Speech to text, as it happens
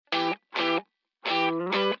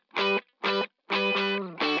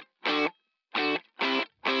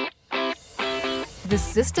The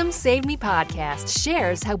System Save Me podcast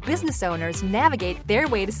shares how business owners navigate their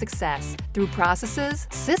way to success through processes,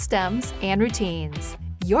 systems, and routines.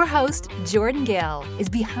 Your host, Jordan Gill, is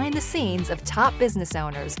behind the scenes of top business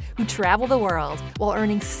owners who travel the world while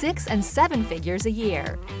earning 6 and 7 figures a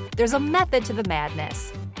year. There's a method to the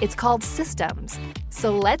madness. It's called systems.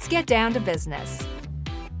 So let's get down to business.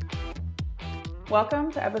 Welcome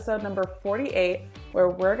to episode number 48, where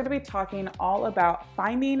we're going to be talking all about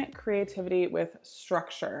finding creativity with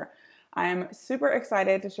structure. I'm super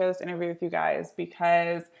excited to share this interview with you guys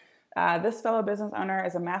because this fellow business owner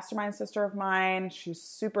is a mastermind sister of mine. She's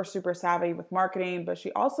super savvy with marketing, but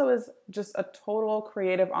she also is just a total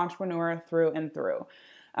creative entrepreneur through and through.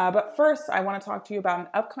 But first, I want to talk to you about an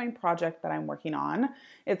upcoming project that I'm working on.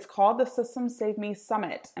 It's called the System Save Me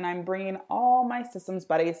Summit, and I'm bringing all my systems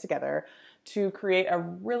buddies together to create a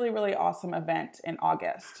really awesome event in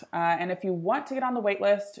August. And if you want to get on the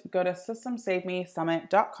waitlist, go to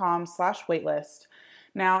systemsavemesummit.com/waitlist.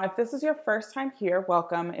 Now, if this is your first time here,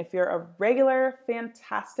 welcome. If you're a regular,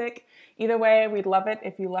 fantastic. Either way, we'd love it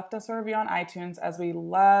if you left us a review on iTunes, as we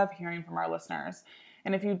love hearing from our listeners.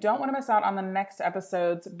 And if you don't want to miss out on the next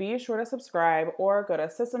episodes, be sure to subscribe or go to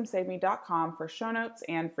systemsaveme.com for show notes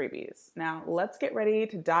and freebies. Now, let's get ready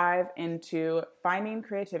to dive into finding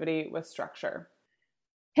creativity with structure.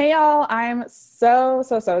 Hey y'all, I'm so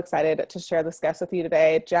excited to share this guest with you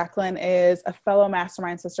today. Jaclyn is a fellow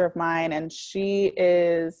mastermind sister of mine, and she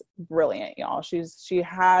is brilliant, y'all. She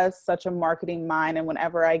has such a marketing mind, and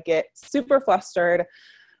whenever I get super flustered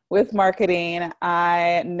with marketing,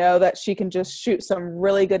 I know that she can just shoot some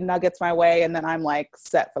really good nuggets my way, and then I'm like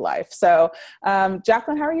set for life. So,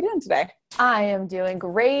 Jaclyn, how are you doing today? I am doing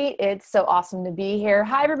great. It's so awesome to be here.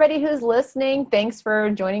 Hi, everybody who's listening. Thanks for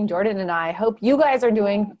joining Jordan and I. Hope you guys are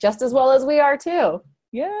doing just as well as we are too.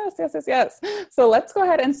 Yes. So let's go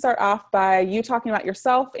ahead and start off by you talking about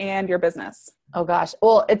yourself and your business. Oh gosh.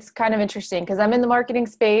 Well, it's kind of interesting because I'm in the marketing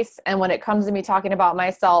space, and when it comes to me talking about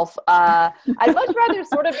myself, I'd much rather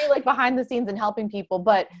sort of be like behind the scenes and helping people.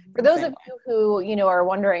 But for those of you who, are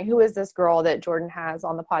wondering, who is this girl that Jordan has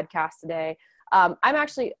on the podcast today? I'm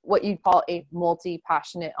actually what you'd call a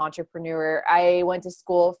multi-passionate entrepreneur. I went to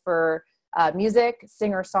school for music,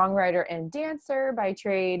 singer, songwriter, and dancer by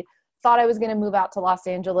trade. Thought I was going to move out to Los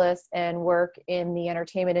Angeles and work in the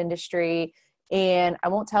entertainment industry. And I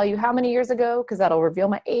won't tell you how many years ago, because that'll reveal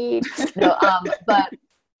my age. But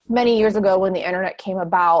many years ago when the internet came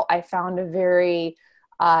about, I found a very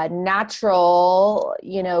natural,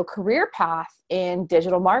 career path in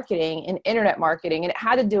digital marketing and internet marketing. And it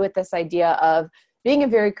had to do with this idea of being a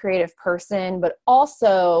very creative person, but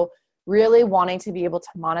also really wanting to be able to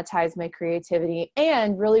monetize my creativity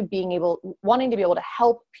and really wanting to be able to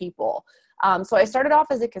help people. So I started off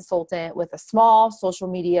as a consultant with a small social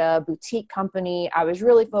media boutique company. I was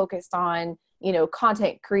really focused on,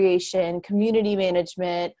 content creation, community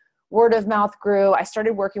management. Word of mouth grew. I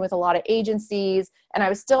started working with a lot of agencies, and I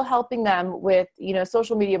was still helping them with,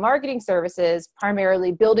 social media marketing services,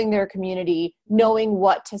 primarily building their community, knowing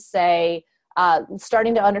what to say,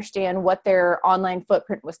 starting to understand what their online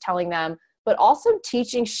footprint was telling them, but also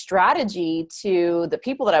teaching strategy to the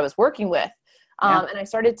people that I was working with. And I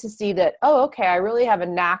started to see that, I really have a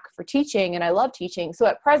knack for teaching, and I love teaching. So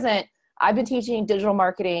at present, I've been teaching digital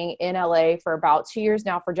marketing in LA for about 2 years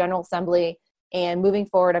now for General Assembly. And moving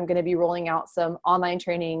forward, I'm going to be rolling out some online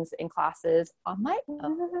trainings and classes on my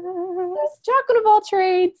own. Jack of all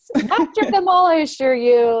trades. Master them all, I assure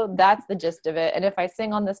you. That's the gist of it. And if I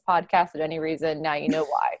sing on this podcast at any reason, now you know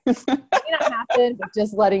why. It may not happen, but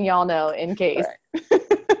just letting y'all know in case. Right.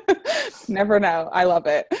 Never know. I love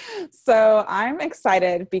it. So I'm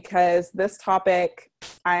excited because this topic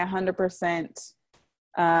I 100%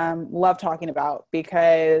 love talking about,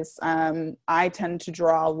 because I tend to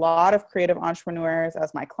draw a lot of creative entrepreneurs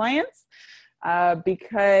as my clients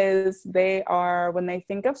because they are, when they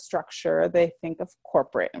think of structure, they think of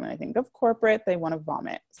corporate. And when they think of corporate, they want to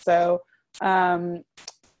vomit. So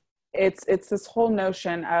it's this whole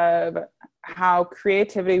notion of how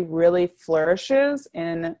creativity really flourishes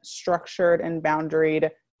in structured and boundaried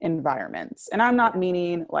environments. And I'm not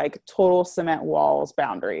meaning like total cement walls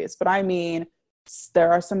boundaries, but I mean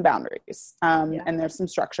there are some boundaries and there's some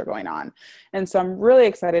structure going on. And so I'm really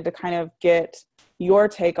excited to kind of get your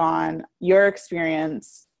take on your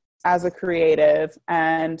experience as a creative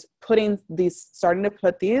and starting to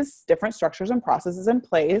put these different structures and processes in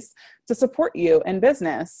place to support you in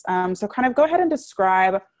business. So kind of go ahead and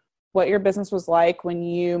describe what your business was like when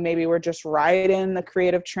you maybe were just riding the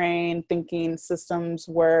creative train thinking systems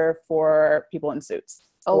were for people in suits.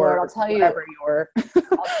 Oh Lord, or whatever your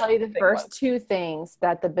I'll tell you the thing first was. two things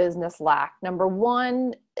that the business lacked. Number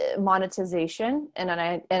one, monetization and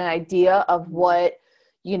an idea of what,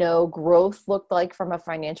 growth looked like from a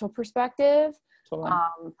financial perspective. Totally.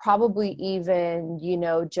 Probably even,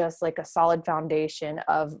 just like a solid foundation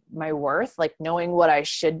of my worth, like knowing what I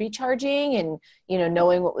should be charging and,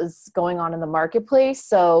 knowing what was going on in the marketplace.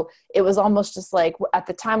 So it was almost just like at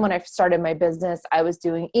the time when I started my business, I was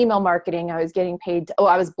doing email marketing. I was getting paid.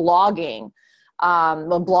 I was blogging.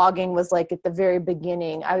 When blogging was like at the very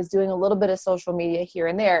beginning, I was doing a little bit of social media here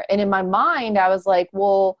and there. And in my mind, I was like,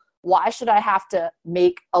 well, why should I have to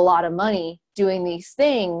make a lot of money doing these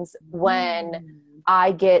things when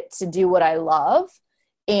I get to do what I love?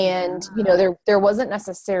 And, there wasn't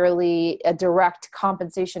necessarily a direct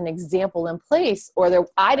compensation example in place, or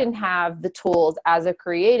I didn't have the tools as a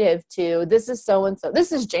creative to, this is so-and-so,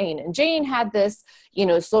 this is Jane. And Jane had this,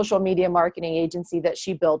 social media marketing agency that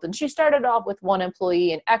she built. And she started off with one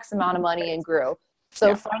employee and X amount of money and grew.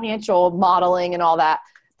 So financial modeling and all that.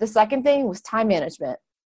 The second thing was time management.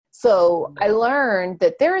 So I learned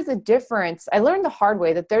that there is a difference. I learned the hard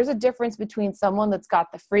way that there's a difference between someone that's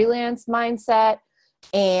got the freelance mindset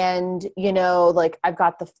and, like I've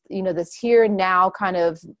got the, this here and now kind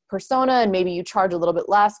of persona, and maybe you charge a little bit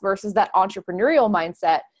less, versus that entrepreneurial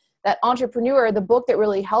mindset. That entrepreneur, the book that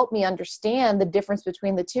really helped me understand the difference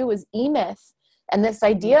between the two is E-Myth. And this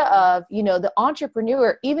idea of, the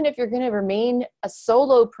entrepreneur, even if you're going to remain a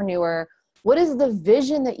solopreneur, what is the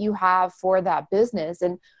vision that you have for that business?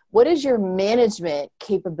 And what is your management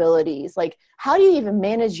capabilities? Like, how do you even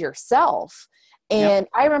manage yourself? And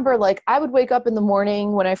I remember, like, I would wake up in the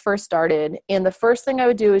morning when I first started, and the first thing I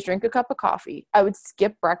would do is drink a cup of coffee. I would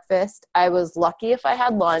skip breakfast. I was lucky if I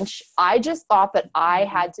had lunch. I just thought that I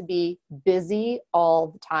had to be busy all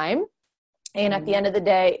the time. And at the end of the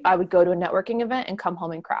day, I would go to a networking event and come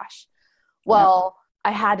home and crash. Well,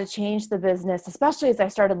 I had to change the business, especially as I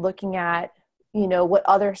started looking at, what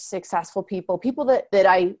other successful people that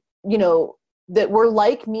I, that were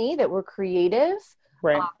like me, that were creative,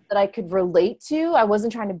 right. That I could relate to. I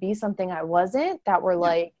wasn't trying to be something I wasn't, that were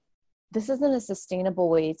like, this isn't a sustainable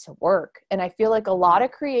way to work. And I feel like a lot of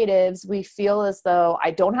creatives, we feel as though I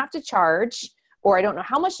don't have to charge, or I don't know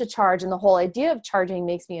how much to charge. And the whole idea of charging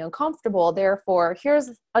makes me uncomfortable. Therefore, here's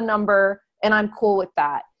a number and I'm cool with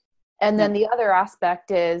that. And then the other aspect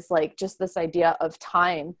is like just this idea of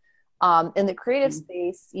time. In the creative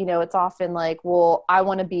space, it's often like, well, I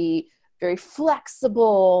want to be very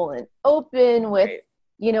flexible and open with,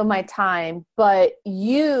 my time, but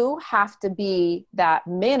you have to be that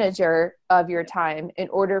manager of your time in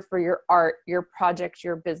order for your art, your projects,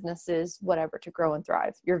 your businesses, whatever, to grow and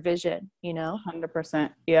thrive, your vision,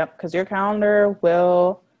 100%. Yep. Because your calendar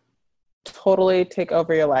will totally take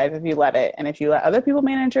over your life if you let it. And if you let other people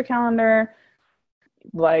manage your calendar,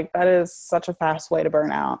 like, that is such a fast way to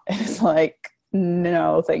burn out. It's like,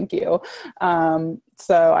 no, thank you.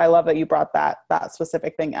 So I love that you brought that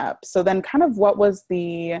specific thing up. So then kind of what was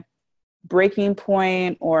the breaking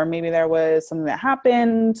point, or maybe there was something that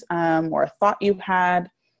happened, or a thought you had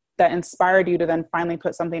that inspired you to then finally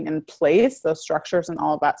put something in place, those structures and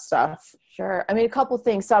all of that stuff? Sure. I mean, a couple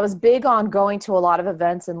things. So I was big on going to a lot of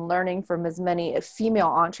events and learning from as many female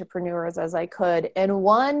entrepreneurs as I could. And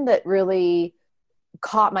one that really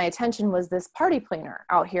caught my attention was this party planner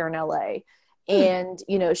out here in LA. And,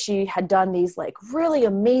 she had done these like really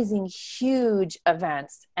amazing, huge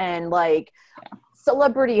events and like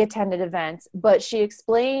celebrity attended events. But she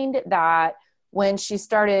explained that when she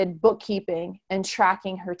started bookkeeping and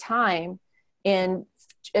tracking her time and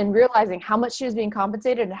realizing how much she was being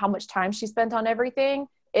compensated and how much time she spent on everything,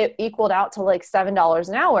 it equaled out to like $7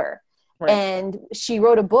 an hour. Right. And she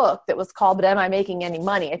wrote a book that was called, But Am I Making Any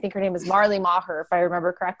Money? I think her name is Marley Maher, if I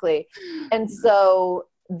remember correctly. And so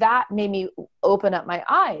that made me open up my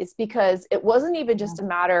eyes, because it wasn't even just a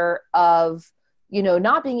matter of,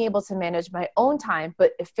 not being able to manage my own time,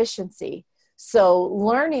 but efficiency. So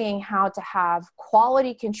learning how to have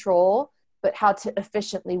quality control, but how to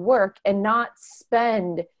efficiently work and not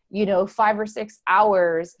spend, 5 or 6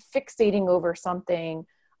 hours fixating over something.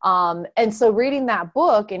 And so reading that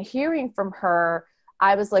book and hearing from her,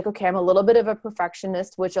 I was like, okay, I'm a little bit of a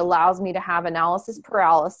perfectionist, which allows me to have analysis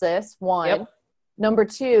paralysis. One. Yep. Number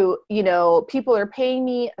two, people are paying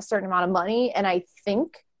me a certain amount of money and I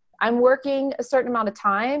think I'm working a certain amount of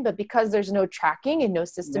time, but because there's no tracking and no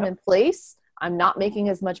system in place, I'm not making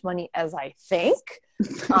as much money as I think.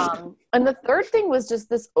 And the third thing was just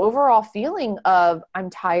this overall feeling of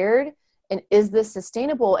I'm tired, and is this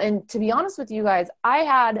sustainable? And to be honest with you guys, I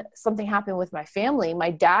had something happen with my family.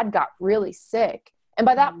 My dad got really sick. And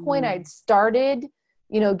by that point I'd started,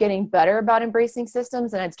 getting better about embracing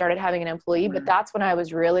systems, and I'd started having an employee, but that's when I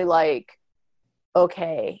was really like,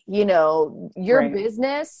 okay, your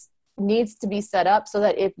business needs to be set up so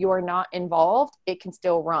that if you're not involved, it can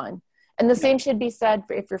still run. And the same should be said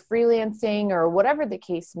for if you're freelancing or whatever the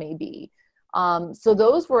case may be. So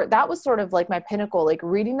that was sort of like my pinnacle, like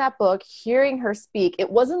reading that book, hearing her speak.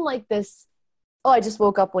 It wasn't like this, I just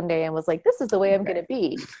woke up one day and was like, this is the way I'm going to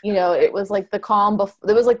be. It was like it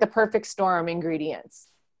was like the perfect storm ingredients.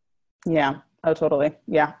 Yeah. Oh, totally.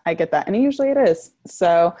 Yeah, I get that. And usually it is.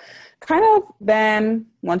 So kind of then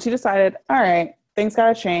once you decided, all right, things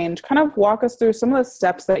got to change, kind of walk us through some of the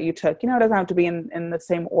steps that you took. It doesn't have to be in the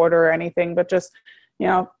same order or anything, but just,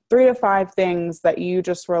 3 to 5 things that you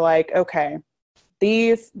just were like, okay,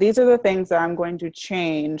 these are the things that I'm going to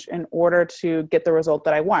change in order to get the result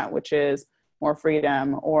that I want, which is more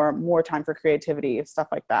freedom or more time for creativity, stuff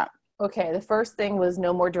like that. Okay. The first thing was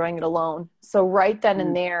no more doing it alone. So right then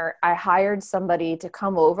and there, I hired somebody to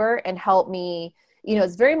come over and help me.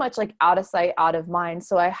 It's very much like out of sight, out of mind.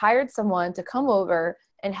 So I hired someone to come over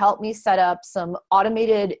and help me set up some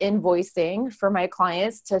automated invoicing for my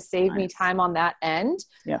clients to save me time on that end.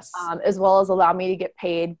 Yes. As well as allow me to get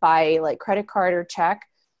paid by like credit card or check.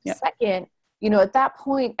 Yep. Second, at that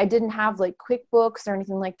point, I didn't have like QuickBooks or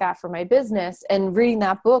anything like that for my business. And reading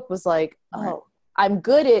that book was like, I'm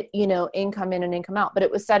good at, income in and income out, but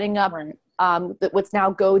it was setting up what's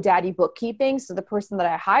now GoDaddy bookkeeping. So the person that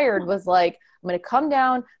I hired was like, I'm going to come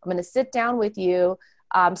down, I'm going to sit down with you,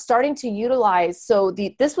 starting to utilize. So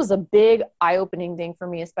this was a big eye-opening thing for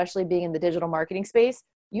me, especially being in the digital marketing space,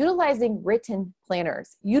 utilizing written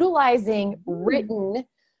planners, utilizing written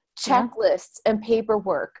checklists and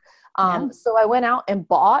paperwork. So I went out and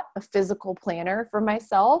bought a physical planner for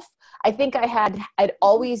myself. I think I'd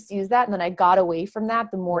always used that. And then I got away from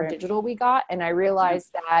that the more digital we got. And I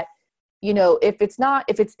realized that, if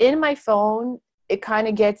it's in my phone, it kind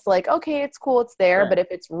of gets like, okay, it's cool, it's there. But if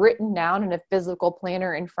it's written down in a physical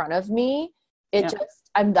planner in front of me,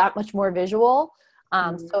 I'm that much more visual.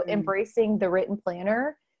 So embracing the written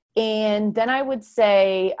planner. And then I would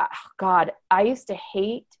say, I used to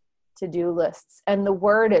hate to-do lists and the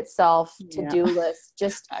word itself, to-do list,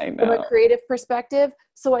 just from a creative perspective.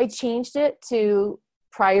 So I changed it to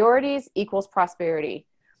priorities equals prosperity.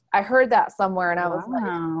 I heard that somewhere and I was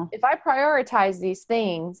like, if I prioritize these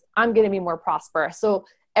things, I'm going to be more prosperous. So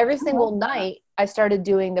every single night I started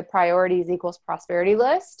doing the priorities equals prosperity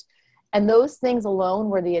list. And those things alone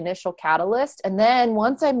were the initial catalyst. And then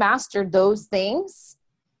once I mastered those things,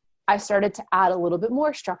 I started to add a little bit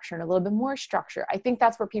more structure and a little bit more structure. I think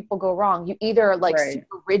that's where people go wrong. You either like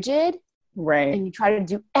super rigid and you try to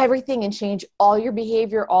do everything and change all your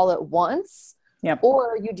behavior all at once.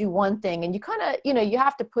 Or you do one thing and you kind of, you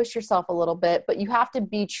have to push yourself a little bit, but you have to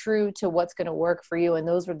be true to what's going to work for you. And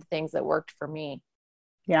those were the things that worked for me.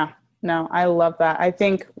 Yeah. No, I love that. I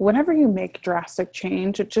think whenever you make drastic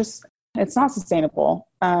change, it's not sustainable,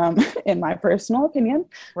 in my personal opinion.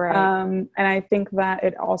 And I think that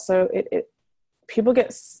it also,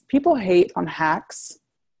 people hate on hacks,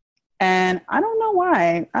 and I don't know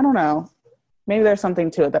why. I don't know. Maybe there's something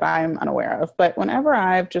to it that I'm unaware of, but whenever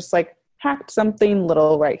I've just like hacked something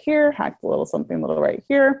little right here, hacked a little something little right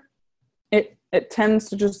here, it tends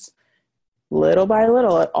to just little by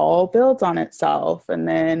little, it all builds on itself. And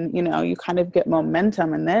then, you kind of get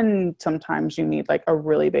momentum, and then sometimes you need like a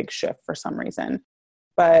really big shift for some reason.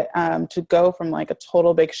 But to go from like a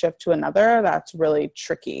total big shift to another, that's really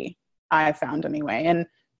tricky, I found anyway. And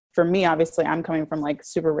for me, obviously I'm coming from like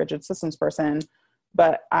super rigid systems person,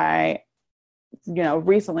 but I,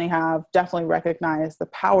 recently have definitely recognized the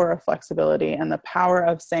power of flexibility and the power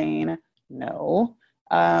of saying no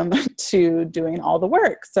to doing all the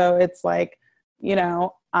work. So it's like,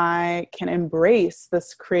 I can embrace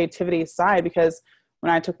this creativity side, because when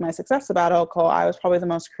I took my success sabbatical, I was probably the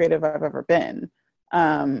most creative I've ever been.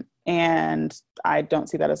 And I don't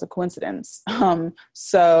see that as a coincidence.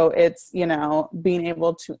 So it's, being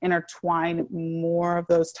able to intertwine more of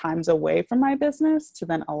those times away from my business to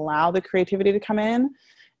then allow the creativity to come in.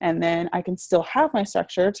 And then I can still have my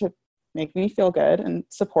structure to make me feel good and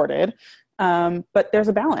supported. But there's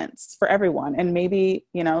a balance for everyone. And maybe,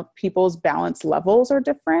 people's balance levels are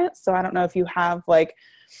different. So I don't know if you have like,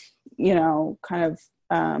 kind of,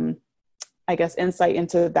 I guess, insight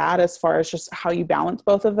into that as far as just how you balance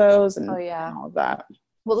both of those and all of that.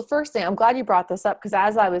 Well, the first thing, I'm glad you brought this up, because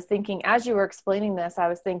as you were explaining this, I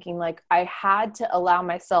was thinking like I had to allow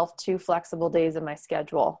myself 2 flexible days in my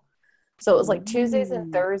schedule. So it was like Tuesdays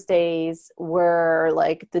and Thursdays were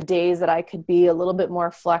like the days that I could be a little bit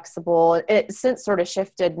more flexible. It since sort of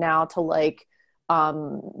shifted now to like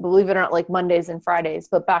believe it or not, like Mondays and Fridays.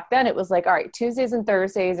 But back then it was like, all right, Tuesdays and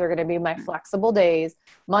Thursdays are going to be my flexible days.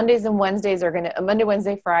 Monday, Wednesday,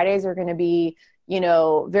 Fridays are going to be,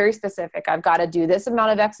 very specific. I've got to do this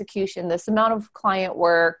amount of execution, this amount of client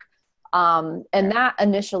work. And that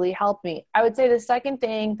initially helped me. I would say the second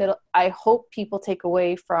thing that I hope people take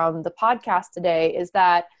away from the podcast today is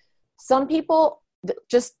that some people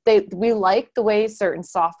we like the way certain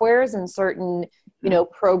softwares and certain,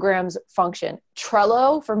 programs function.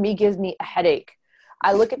 Trello for me gives me a headache.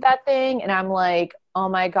 I look at that thing and I'm like, oh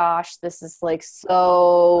my gosh, this is like,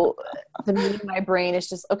 so to me, my brain is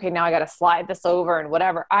just, okay, now I got to slide this over and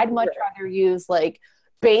whatever. I'd much rather use like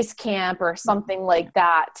Basecamp or something like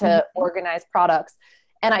that to organize products.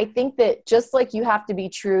 And I think that just like you have to be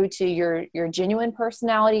true to your genuine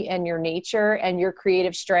personality and your nature and your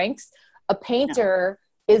creative strengths, a painter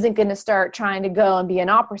isn't going to start trying to go and be an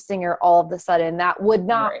opera singer all of a sudden. That would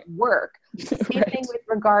not work. Same thing with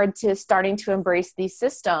regard to starting to embrace these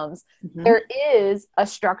systems. There is a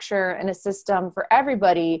structure and a system for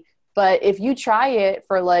everybody. But if you try it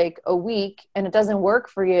for like a week and it doesn't work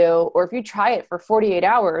for you, or if you try it for 48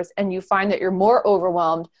 hours and you find that you're more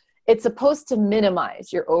overwhelmed, it's supposed to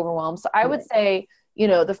minimize your overwhelm. So I would say,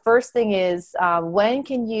 the first thing is when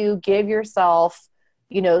can you give yourself,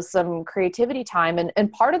 some creativity time?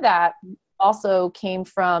 And part of that also came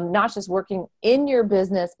from not just working in your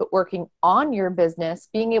business, but working on your business,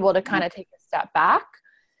 being able to kind of take a step back.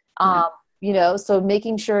 So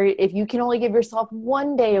making sure if you can only give yourself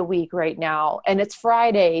one day a week right now, and it's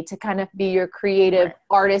Friday, to kind of be your creative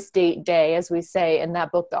artist date day, as we say in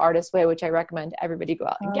that book, The Artist Way, which I recommend everybody go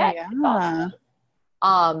out and get. Yeah.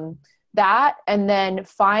 That, and then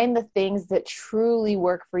find the things that truly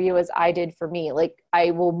work for you, as I did for me. Like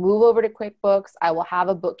I will move over to QuickBooks. I will have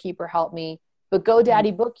a bookkeeper help me, but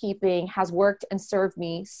GoDaddy bookkeeping has worked and served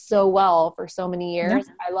me so well for so many years.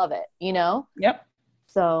 I love it, Yep.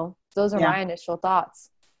 So those are my initial thoughts.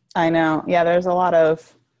 I know. Yeah. There's a lot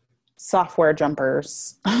of software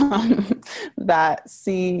jumpers that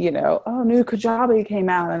see, new Kajabi came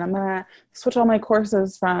out and I'm going to switch all my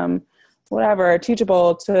courses from whatever,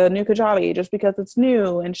 Teachable to new Kajabi just because it's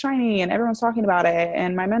new and shiny and everyone's talking about it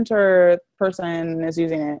and my mentor person is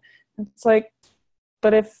using it. It's like,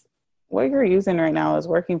 but if what you're using right now is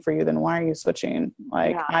working for you, then why are you switching?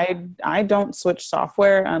 Like I don't switch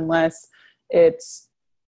software unless it's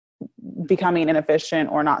becoming inefficient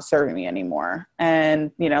or not serving me anymore.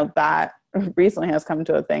 And, that recently has come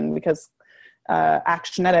to a thing because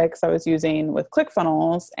Actionetics I was using with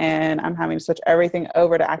ClickFunnels, and I'm having to switch everything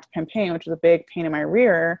over to ActiveCampaign, which is a big pain in my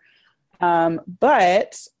rear.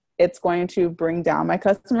 But it's going to bring down my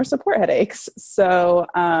customer support headaches. So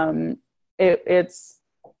it's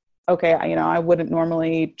okay. I wouldn't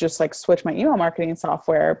normally just like switch my email marketing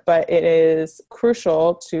software, but it is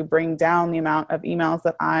crucial to bring down the amount of emails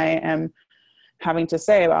that I am having to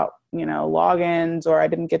say about, logins, or I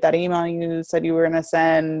didn't get that email you said you were going to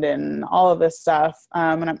send, and all of this stuff.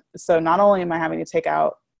 So not only am I having to take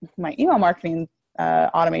out my email marketing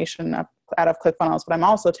automation out of ClickFunnels, but I'm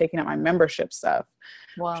also taking out my membership stuff.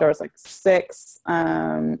 Wow. There was like 6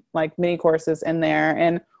 like mini courses in there.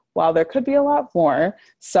 And while there could be a lot more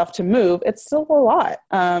stuff to move, it's still a lot.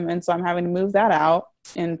 And so I'm having to move that out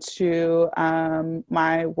into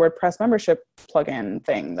my WordPress membership plugin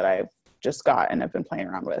thing that I've just got and have been playing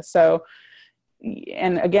around with. So,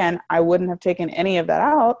 and again, I wouldn't have taken any of that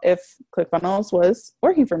out if ClickFunnels was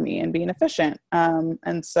working for me and being efficient.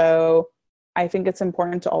 And so I think it's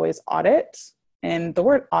important to always audit. And the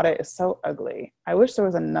word audit is so ugly. I wish there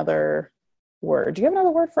was another word. Do you have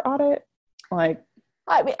another word for audit? Like,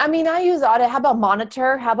 I mean, I use audit. How about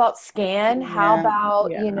monitor? How about scan? How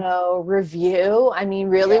about, review? I mean,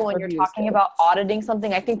 really, when you're talking about auditing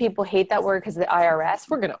something, I think people hate that word because the IRS,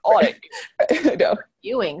 we're going to audit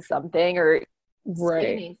reviewing something or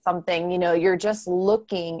scanning something. You're just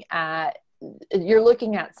looking at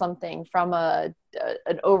something from an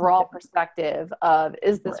overall perspective of,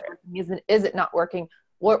 is this working? Is it not working?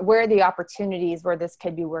 Where are the opportunities where this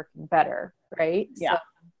could be working better? Right? Yeah.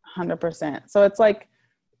 100%. So it's like,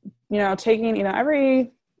 taking,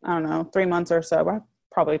 every, 3 months or so,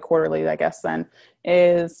 probably quarterly, I guess then,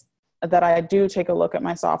 is that I do take a look at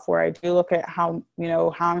my software. I do look at how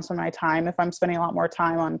I'm spending my time. If I'm spending a lot more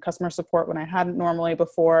time on customer support when I hadn't normally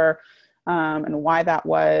before, and why that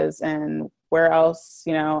was, and where else,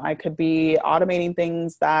 I could be automating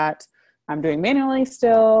things that I'm doing manually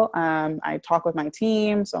still. I talk with my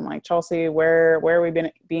team. So I'm like, Chelsea, where are we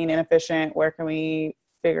being inefficient? Where can we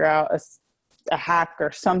figure out a hack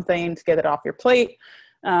or something to get it off your plate?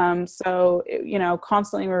 So,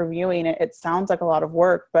 constantly reviewing it. It sounds like a lot of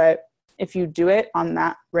work, but if you do it on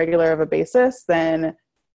that regular of a basis, then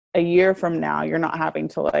a year from now, you're not having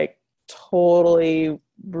to like totally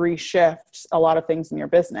reshift a lot of things in your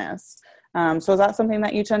business. So is that something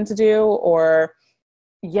that you tend to do, or?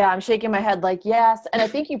 Yeah, I'm shaking my head like, yes. And I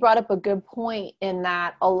think you brought up a good point in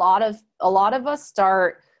that a lot of us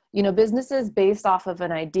start, businesses based off of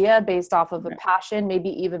an idea, based off of a passion, maybe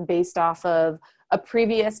even based off of a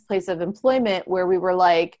previous place of employment where we were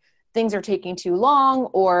like, things are taking too long,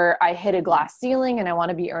 or I hit a glass ceiling and I want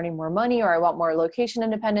to be earning more money, or I want more location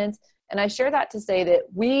independence. And I share that to say that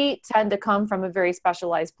we tend to come from a very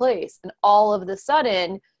specialized place. And all of the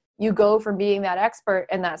sudden, you go from being that expert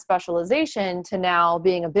and that specialization to now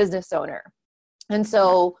being a business owner. And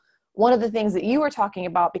so one of the things that you were talking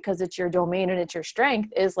about, because it's your domain and it's your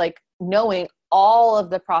strength, is like knowing all of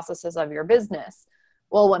the processes of your business.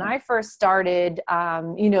 Well, when I first started,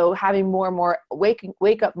 having more and more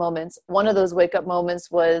wake up moments, one of those wake up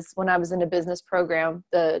moments was when I was in a business program,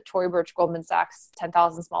 the Tory Burch Goldman Sachs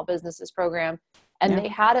 10,000 Small Businesses program. And they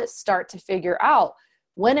had us start to figure out,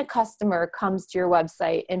 when a customer comes to your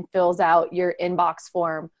website and fills out your inbox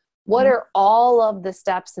form, what are all of the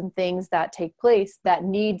steps and things that take place that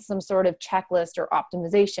need some sort of checklist or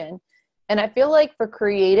optimization? And I feel like for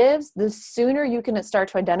creatives, the sooner you can start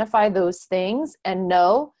to identify those things and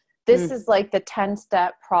know this is like the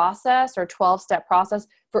 10-step process or 12-step process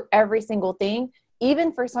for every single thing,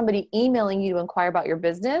 even for somebody emailing you to inquire about your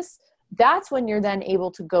business, that's when you're then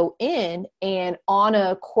able to go in and on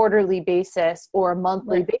a quarterly basis or a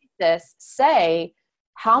monthly basis say,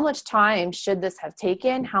 how much time should this have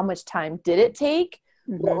taken? How much time did it take?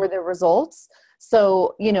 What were the results?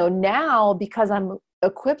 So, now because I'm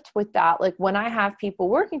equipped with that, like when I have people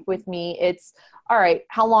working with me, it's all right,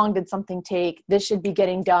 how long did something take? This should be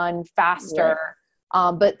getting done faster.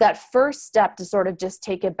 But that first step to sort of just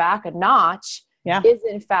take it back a notch is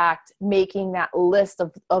in fact making that list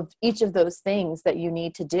of each of those things that you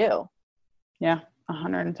need to do. Yeah,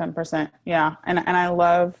 110%. Yeah. And I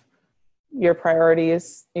love your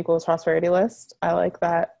priorities equals prosperity list. I like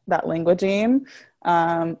that languaging.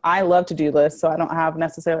 I love to-do lists, so I don't have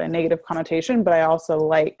necessarily a negative connotation, but I also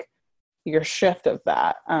like your shift of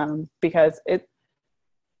that, because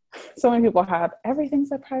so many people have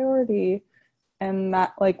everything's a priority, and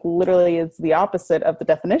that like literally is the opposite of the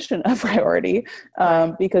definition of priority,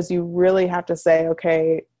 because you really have to say,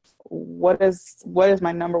 okay, what is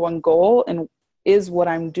my number one goal, and is what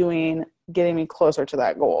I'm doing getting me closer to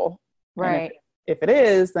that goal? Right. If it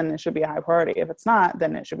is, then it should be a high priority. If it's not,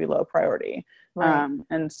 then it should be low priority. Right.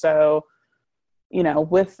 And so,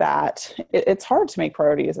 with that, it's hard to make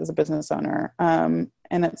priorities as a business owner. And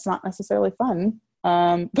it's not necessarily fun,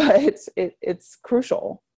 but it's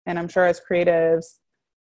crucial. And I'm sure as creatives,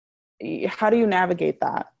 how do you navigate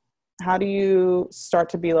that? How do you start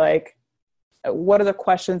to be like, what are the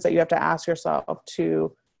questions that you have to ask yourself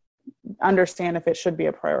to understand if it should be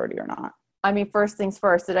a priority or not? I mean, first things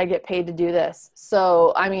first, did I get paid to do this?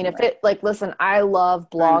 So, I mean, if it listen, I love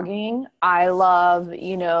blogging. I love,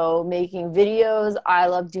 making videos. I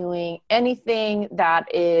love doing anything that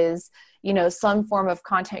is, some form of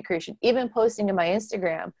content creation, even posting to my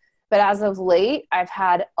Instagram. But as of late, I've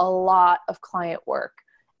had a lot of client work.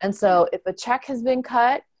 And so if a check has been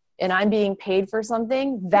cut and I'm being paid for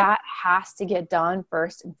something, that has to get done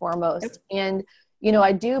first and foremost. And,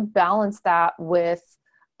 I do balance that with,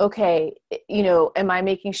 okay, am I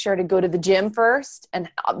making sure to go to the gym first? And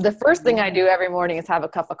the first thing I do every morning is have a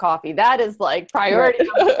cup of coffee. That is like priority.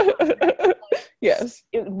 Yes.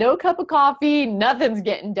 No cup of coffee, nothing's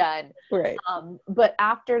getting done. Right. But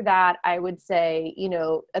after that, I would say,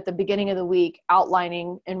 at the beginning of the week,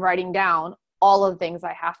 outlining and writing down all of the things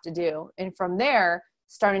I have to do. And from there,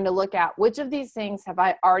 starting to look at which of these things have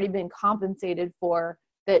I already been compensated for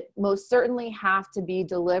that most certainly have to be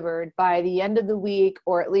delivered by the end of the week,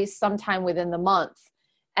 or at least sometime within the month,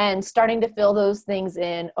 and starting to fill those things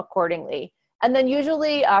in accordingly. And then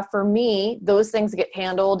usually for me, those things get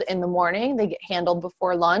handled in the morning. They get handled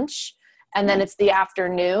before lunch. And then it's the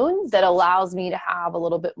afternoon that allows me to have a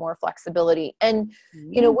little bit more flexibility. And,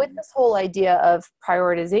 with this whole idea of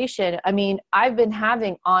prioritization, I mean, I've been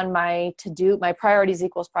having on my to-do, my priorities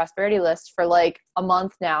equals prosperity list for like a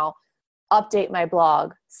month now, update my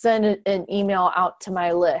blog, send an email out to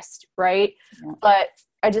my list, right? Yeah. But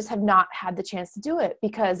I just have not had the chance to do it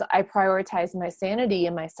because I prioritize my sanity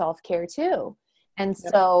and my self-care too. And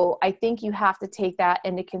so I think you have to take that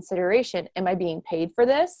into consideration. Am I being paid for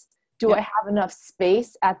this? Do I have enough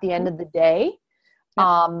space at the end of the day?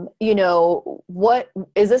 What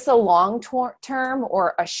is this, a long-term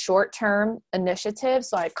or a short-term initiative?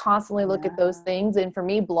 So I constantly look at those things. And for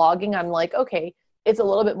me, blogging, I'm like, okay, it's a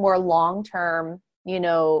little bit more long-term,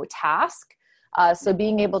 task. So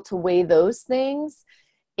being able to weigh those things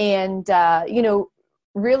and,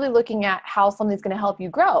 really looking at how something's going to help you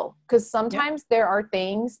grow. Because sometimes there are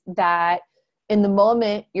things that in the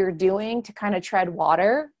moment you're doing to kind of tread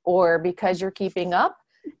water or because you're keeping up.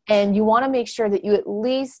 And you want to make sure that you at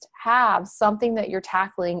least have something that you're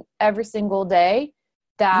tackling every single day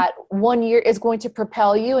that 1 year is going to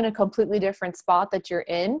propel you in a completely different spot that you're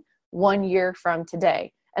in 1 year from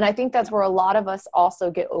today. And I think that's where a lot of us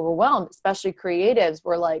also get overwhelmed, especially creatives.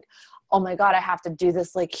 We're like, oh my God, I have to do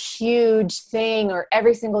this like huge thing, or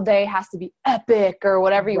every single day has to be epic, or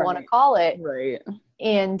whatever you want to call it. Right.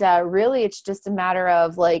 And really, it's just a matter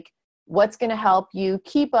of like, what's going to help you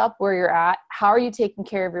keep up where you're at? How are you taking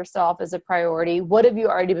care of yourself as a priority? What have you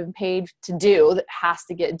already been paid to do that has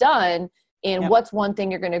to get done? And what's one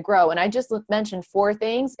thing you're going to grow? And I just mentioned 4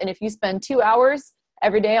 things. And if you spend 2 hours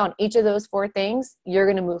every day on each of those 4 things, you're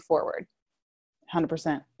going to move forward.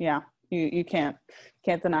 100%. Yeah. You can't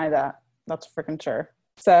deny that. That's freaking sure.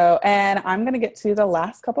 So, and I'm going to get to the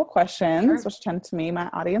last couple questions, which tend to be my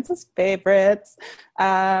audience's favorites.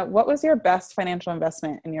 What was your best financial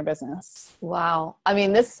investment in your business? Wow. I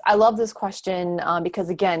mean, I love this question because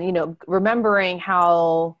again, remembering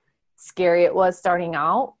how scary it was starting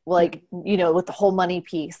out, like, with the whole money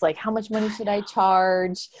piece, like how much money should I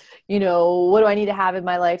charge? What do I need to have in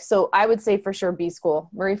my life? So I would say for sure B School,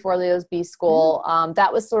 Marie Forleo's B School.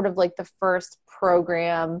 That was sort of like the first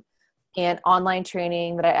program and online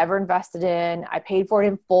training that I ever invested in. I paid for it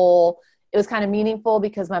in full. It was kind of meaningful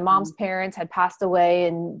because my mom's parents had passed away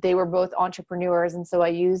and they were both entrepreneurs. And so I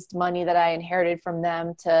used money that I inherited from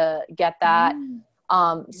them to get that.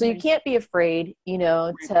 So you can't be afraid,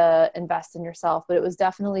 to invest in yourself, but it was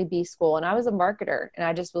definitely B School. And I was a marketer and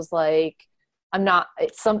I just was like,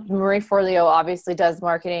 Marie Forleo obviously does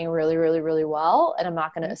marketing really, really, really well. And I'm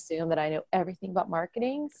not going to assume that I know everything about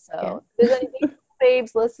marketing. So if there's anything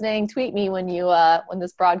babes listening, tweet me when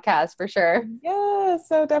this broadcast for sure. Yeah,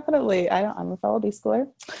 so definitely. I'm a fellow B schooler.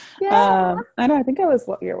 Yeah. I know. I think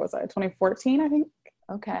what year was I? 2014, I think.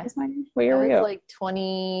 Okay. What year were you? Like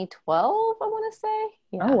 2012, I want to say.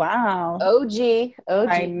 Yeah. Oh, wow. OG.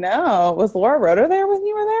 I know. Was Laura Roeder there when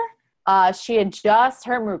you were there? She had just,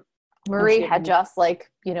 Marie had just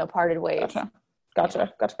parted ways.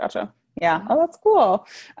 Gotcha. Yeah. Oh, that's cool.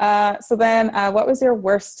 So then what was your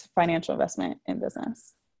worst financial investment in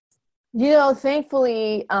business?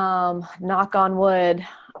 Thankfully, knock on wood,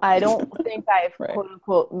 I don't think I've quote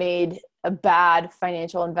unquote made a bad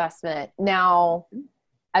financial investment. Now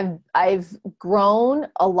I've grown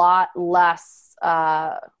a lot less,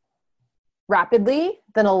 rapidly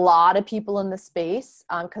than a lot of people in the space.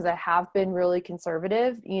 Cause I have been really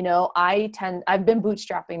conservative. I've been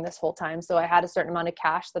bootstrapping this whole time. So I had a certain amount of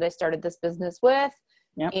cash that I started this business with.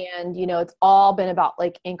 Yep. And, it's all been about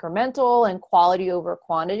like incremental and quality over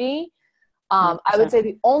quantity. I would say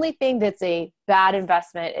the only thing that's a bad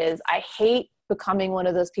investment is I hate becoming one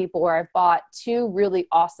of those people where I've bought 2 really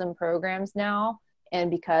awesome programs now. And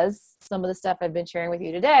because some of the stuff I've been sharing with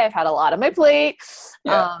you today, I've had a lot on my plate.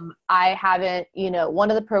 Yeah. I haven't, one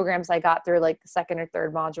of the programs I got through like the 2nd or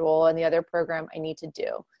 3rd module, and the other program I need to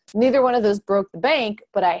do. Neither one of those broke the bank,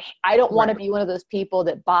 but I don't want to be one of those people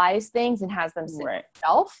that buys things and has them sit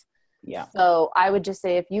itself. Yeah. So I would just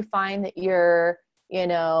say, if you find that you're,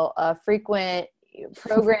 a frequent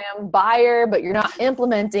program buyer, but you're not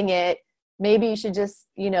implementing it, maybe you should just,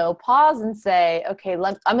 pause and say, okay,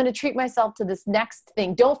 I'm going to treat myself to this next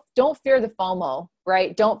thing. Don't fear the FOMO,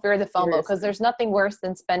 right? Don't fear the FOMO, because there's nothing worse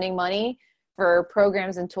than spending money for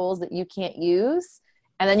programs and tools that you can't use.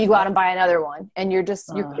 And then you go out and buy another one and you're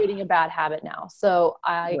creating a bad habit now. So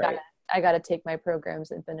I gotta take my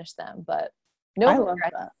programs and finish them, but I love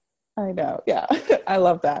that. I know. Yeah. I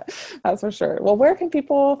love that. That's for sure. Well, where can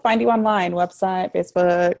people find you online? Website,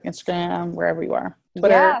 Facebook, Instagram, wherever you are?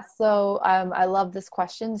 Twitter? Yeah. So I love this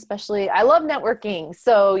question, especially I love networking.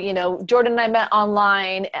 So, Jordan and I met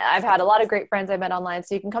online. I've had a lot of great friends I met online.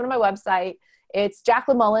 So you can come to my website. It's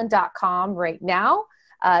jaclynmullen.com right now.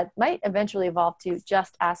 It might eventually evolve to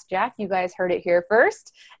Just Ask Jack. You guys heard it here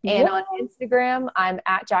first. And on Instagram, I'm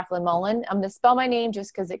at Jaclyn Mullen. I'm going to spell my name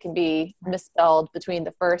just because it can be misspelled between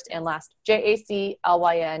the first and last.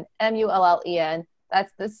 JaclynMullen.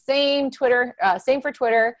 That's the same Twitter, same for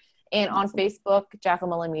Twitter. And on Facebook,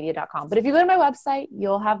 jaclynmullenmedia.com. But if you go to my website,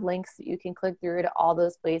 you'll have links that you can click through to all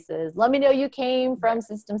those places. Let me know you came from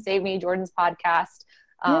System Save Me, Jordan's podcast.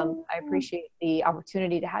 I appreciate the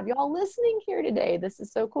opportunity to have you all listening here today. This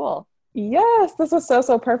is so cool. Yes, this was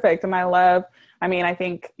so perfect. And I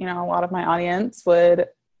think, a lot of my audience would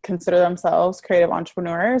consider themselves creative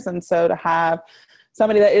entrepreneurs. And so to have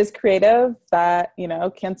somebody that is creative that,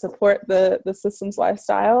 can support the systems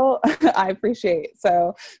lifestyle, I appreciate.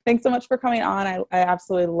 So thanks so much for coming on. I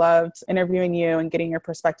absolutely loved interviewing you and getting your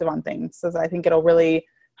perspective on things, because I think it'll really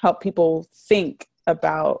help people think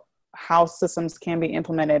about how systems can be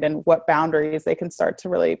implemented and what boundaries they can start to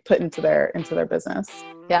really put into their business.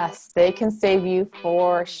 Yes, they can save you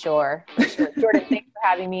for sure. Jordan, thanks for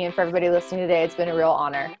having me, and for everybody listening today, it's been a real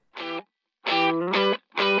honor.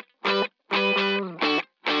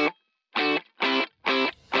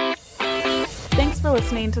 Thanks for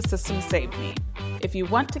listening to Systems Saved Me. If you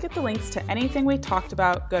want to get the links to anything we talked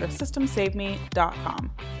about, go to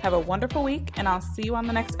systemsaveme.com. Have a wonderful week, and I'll see you on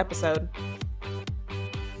the next episode.